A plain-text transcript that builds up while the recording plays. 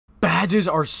badges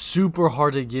are super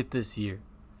hard to get this year.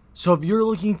 So if you're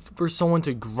looking for someone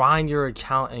to grind your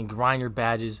account and grind your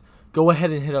badges, go ahead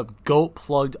and hit up Goat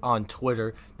Plugged on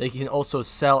Twitter. They can also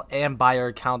sell and buy your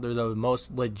account. They're the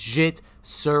most legit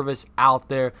service out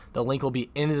there. The link will be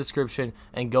in the description,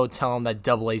 and go tell them that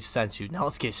DoubleH sent you. Now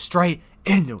let's get straight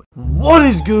into it. What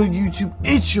is good, YouTube?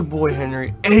 It's your boy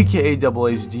Henry, aka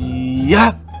DoubleH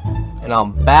DF, and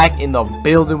I'm back in the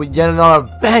building with yet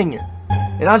another banger.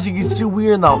 And as you can see,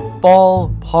 we're in the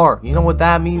fall park. You know what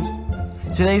that means?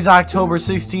 Today's October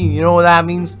 16th. You know what that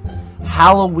means?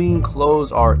 Halloween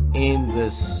clothes are in the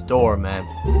store, man.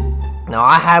 Now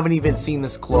I haven't even seen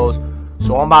this clothes,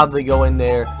 so I'm about to go in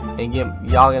there and get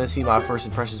y'all gonna see my first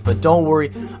impressions. But don't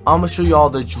worry, I'm gonna show you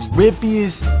all the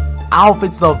drippiest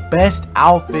outfits, the best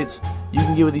outfits you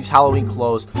can get with these Halloween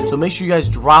clothes. So make sure you guys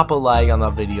drop a like on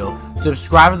that video,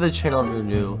 subscribe to the channel if you're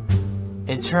new,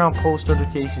 and turn on post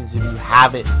notifications if you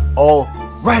haven't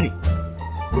already.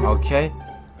 Okay?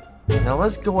 Now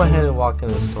let's go ahead and walk in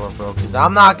the store, bro, because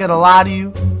I'm not gonna lie to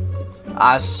you,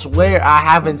 I swear I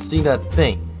haven't seen a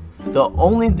thing. The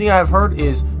only thing I've heard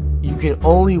is you can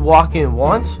only walk in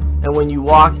once, and when you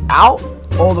walk out,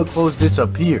 all the clothes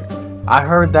disappear. I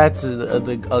heard that's a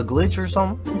glitch or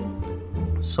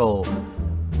something. So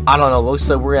I don't know, looks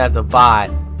like we're gonna have to buy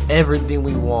everything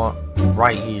we want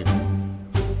right here.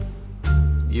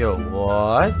 Yo,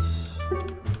 what?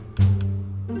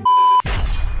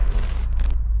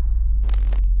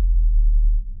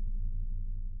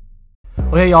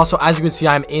 Okay, y'all, so as you can see,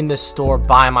 I'm in the store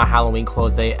buying my Halloween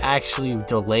clothes. They actually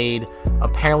delayed.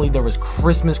 Apparently there was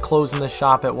Christmas clothes in the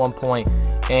shop at one point,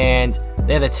 and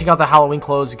they had to take out the Halloween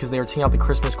clothes because they were taking out the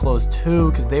Christmas clothes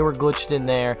too, because they were glitched in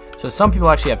there. So some people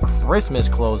actually have Christmas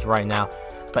clothes right now.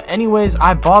 But anyways,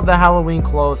 I bought the Halloween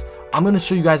clothes. I'm going to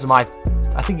show you guys my,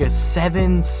 I think it's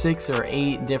 7, 6, or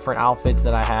 8 different outfits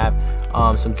that I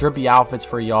have. Some drippy outfits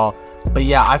for y'all. But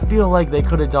yeah, I feel like they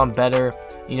could have done better.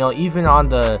 You know, even on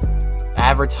the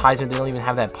advertisement, they don't even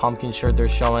have that pumpkin shirt they're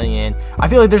showing, and I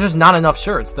feel like there's just not enough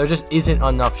shirts. There just isn't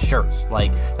enough shirts.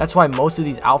 Like, that's why most of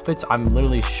these outfits I'm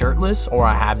literally shirtless, or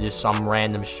I have just some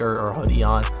random shirt or hoodie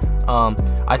on.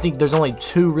 I think there's only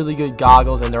 2 really good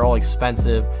goggles, and they're all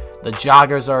expensive. The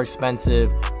joggers are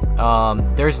expensive.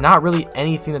 There's not really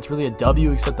anything that's really a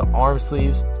W except the arm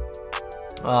sleeves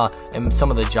and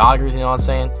some of the joggers, you know what I'm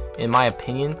saying? In my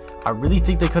opinion, I really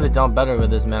think they could have done better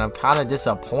with this, man. I'm kind of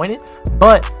disappointed,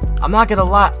 but I'm not gonna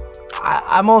lie,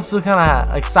 I'm also kind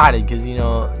of excited because, you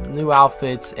know, new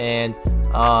outfits, and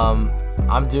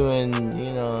I'm doing,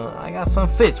 you know, I got some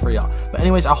fits for y'all. But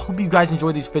anyways, I hope you guys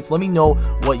enjoy these fits. Let me know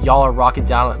what y'all are rocking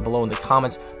down below in the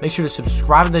comments. Make sure to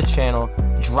subscribe to the channel,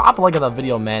 drop a like on the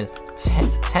video, man.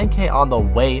 10K on the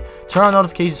way. Turn on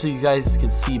notifications so you guys can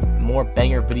see more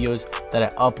banger videos that I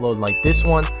upload like this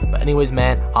one. But anyways,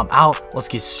 man, I'm out. Let's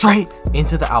get straight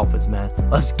into the outfits, man.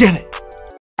 Let's get it.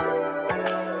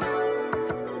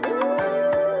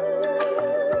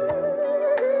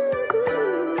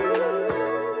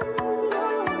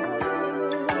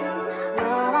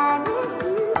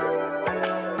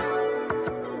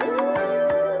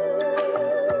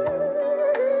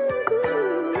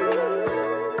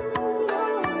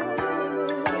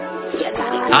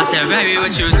 I said, baby,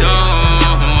 what you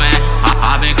doing?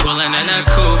 I've been coolin' in the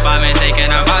coupe, I've been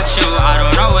thinking about you. I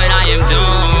don't know what I am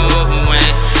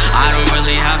doing. I don't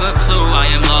really have a clue, I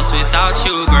am lost without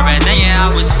you. Girl, back then, yeah,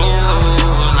 I was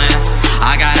foolin'.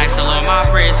 I got Axel on my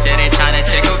wrist, and they tryna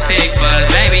take a pic, but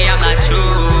baby, I'm not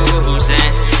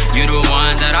choosing. You the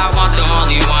one that I want, the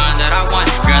only one that I want.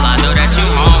 Girl, I know that you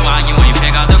home, why you ain't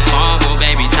pick up the phone? Well,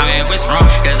 baby, tell me what's wrong,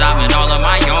 cause I've been all on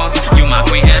my own. You my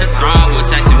queen, hit the throne, we'll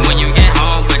text me when you get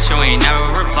home, but you ain't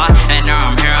never reply, and now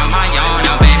I'm here on my own.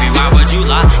 Now, baby, why would you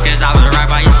lie? Cause I was right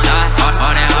by your side.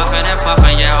 All that huffing and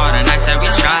puffing, yeah, all the nights that we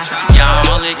tried. Yeah, I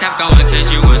only kept going cause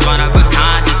you was one of a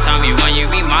kind. Just tell me when you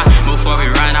be mine, before we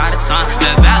run out of time.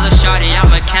 The battle shorty,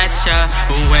 I'ma catch ya.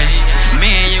 Wait, me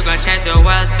and you gon' change the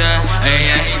weather.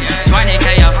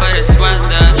 20K up for the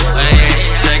sweater.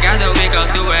 Together we go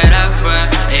through whatever.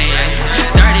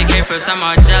 30K for some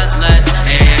more jealous.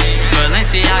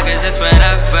 Balenciagas is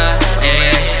whatever.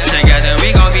 Together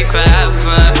we gon' be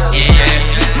forever.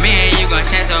 Me and you gon'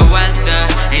 change the weather.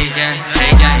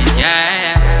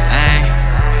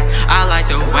 I like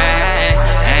the way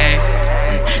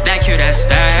that cute ass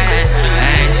face.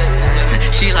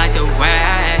 She like the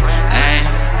way.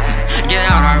 Get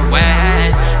out our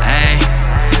way.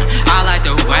 I like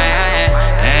the way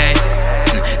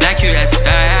that cute ass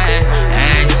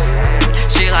face.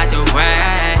 She like the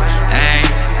way.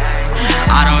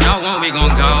 I don't know when we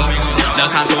gon' go. The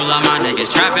cops will love my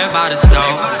niggas trapping by the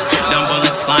stove. Them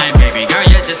bullets flying, baby girl,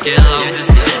 you just get low.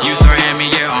 You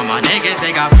my niggas,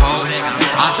 they got posts.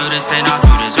 I feel this pain, I do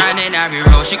this running every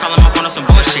road. She calling my phone on some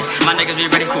bullshit. My niggas be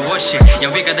ready for war shit. Yeah,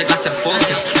 we got the glass of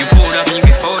focus. You pulled up and you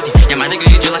be folded. Yeah, my nigga,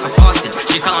 you just like a faucet.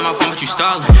 She calling my phone, but you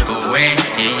stalling. But wait,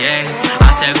 yeah.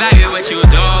 I said, baby, what you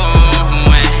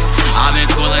doing? I've been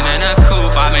coolin' in a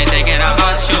coupe. I've been thinking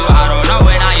about you. I don't know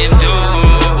what I am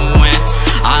doing.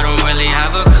 I don't really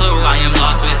have a clue. I am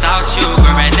lost without you.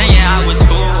 But right then, yeah, I was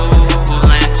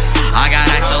fooling. I got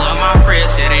ice all on my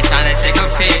wrist. Yeah, they tryna take a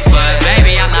pic, but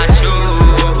baby, I'm not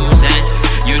choosing.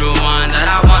 You the one that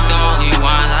I want, the only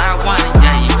one that I want.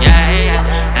 Yeah.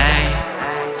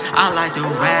 I like the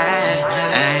way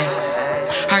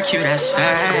her cute ass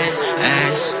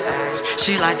face.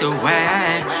 She like the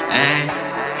way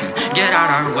get out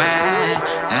our way.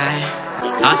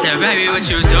 I said, baby, what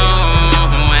you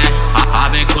doing?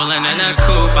 I've been coolin' in a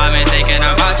coupe. I've been thinking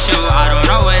about you. I don't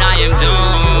know what I am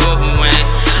doing.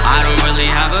 I don't really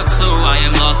have a clue. I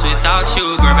am lost without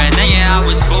you. Girl, back then, yeah, I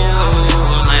was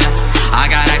fooling. I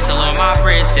got ice all on my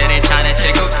wrist. Yeah, they tryna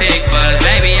take a pic, but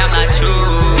baby, I'm not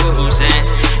choosing.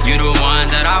 You the one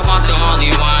that I want, the only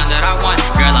one that I want.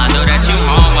 Girl, I know that you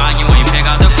home. Why you ain't pick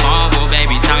up the phone? Well,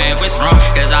 baby, tell me if it's wrong,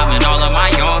 cause I've been all on my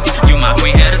own. You my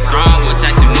queen, hit the throne. We'll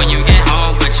text me when you get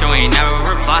home, but you ain't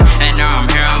never reply. And now I'm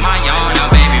here on my own. Now,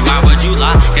 baby, why would you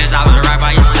lie? Cause I was right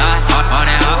by your side. All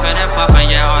that huffing and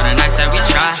puffing, yeah, all the nights that we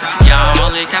tried. Yeah, I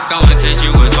only kept going cause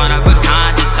you was one of a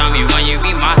kind. Just tell me when you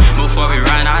be mine before we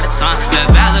run out of time. The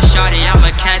battle shorty,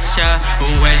 I'ma catch ya.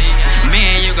 Wait,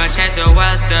 me and you gon' change the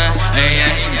weather.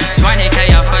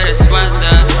 20K up for the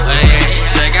sweater.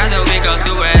 Together we go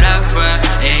through whatever.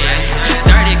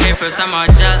 30K for some more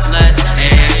jealous.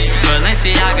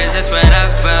 Balenciagas, it's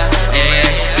whatever.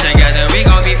 Together we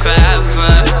gon' be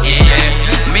forever.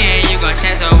 Me and you gon'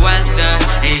 change the weather.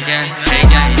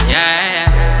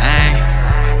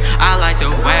 I like the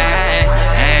way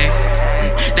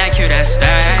that cute ass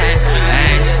face.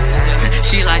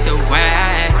 She like the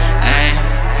way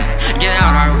get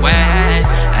out our way.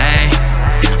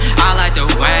 I like the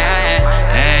way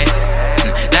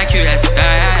that cute ass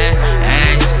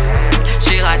face.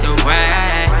 She like the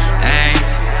way.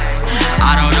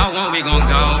 I don't know when we gon'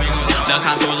 go. The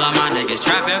cops will love my niggas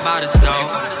trapping by the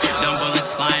stove. Them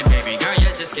bullets flying, baby girl,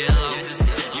 you just get low.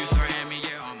 You threaten me,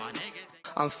 yeah, all my niggas.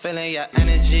 I'm feeling your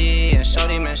energy, and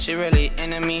shorty, man, she really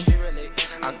into me.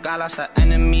 I got lots of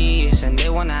enemies, and they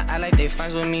wanna act like they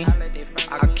friends with me.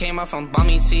 I came up from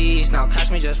bummy tees, now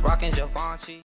catch me just rockin' Javante.